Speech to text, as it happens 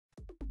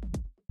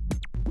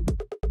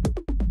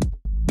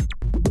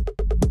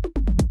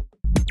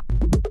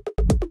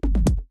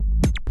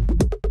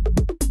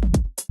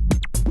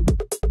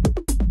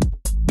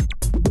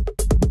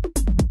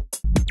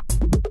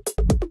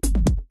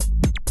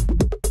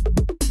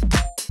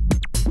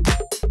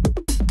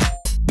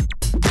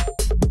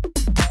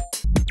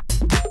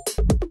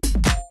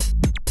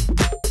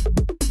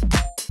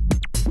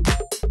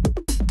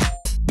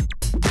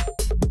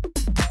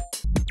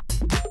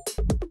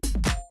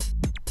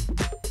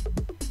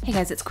Hey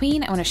guys, it's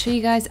Queen. I want to show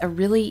you guys a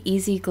really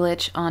easy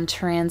glitch on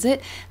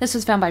Transit. This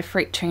was found by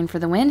Freight Train for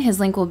the Win. His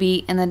link will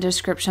be in the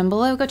description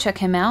below. Go check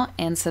him out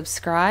and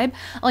subscribe.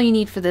 All you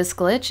need for this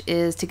glitch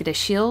is to get a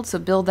shield, so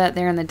build that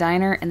there in the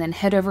diner and then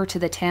head over to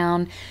the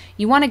town.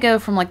 You want to go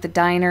from like the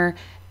diner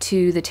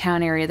to the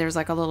town area. There's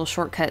like a little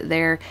shortcut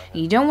there.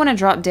 And you don't want to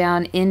drop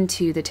down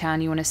into the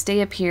town. You want to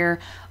stay up here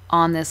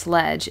on this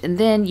ledge, and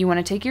then you want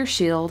to take your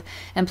shield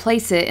and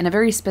place it in a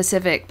very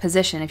specific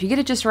position. If you get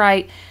it just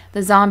right,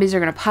 the zombies are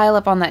going to pile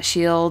up on that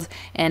shield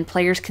and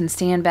players can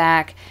stand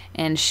back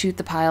and shoot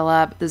the pile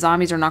up. The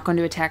zombies are not going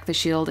to attack the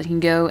shield and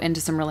can go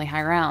into some really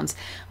high rounds.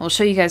 I'll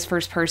show you guys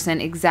first person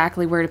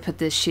exactly where to put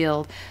this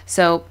shield.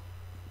 So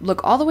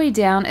look all the way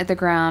down at the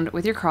ground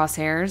with your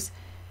crosshairs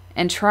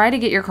and try to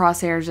get your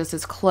crosshairs just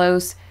as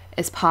close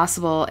as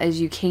possible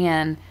as you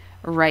can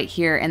right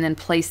here, and then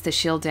place the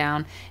shield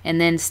down and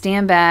then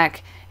stand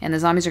back, and the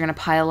zombies are going to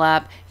pile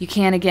up. You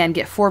can again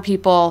get 4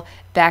 people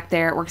back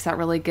there. It works out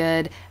really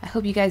good. I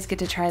hope you guys get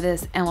to try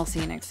this, and we'll see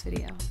you next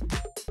video.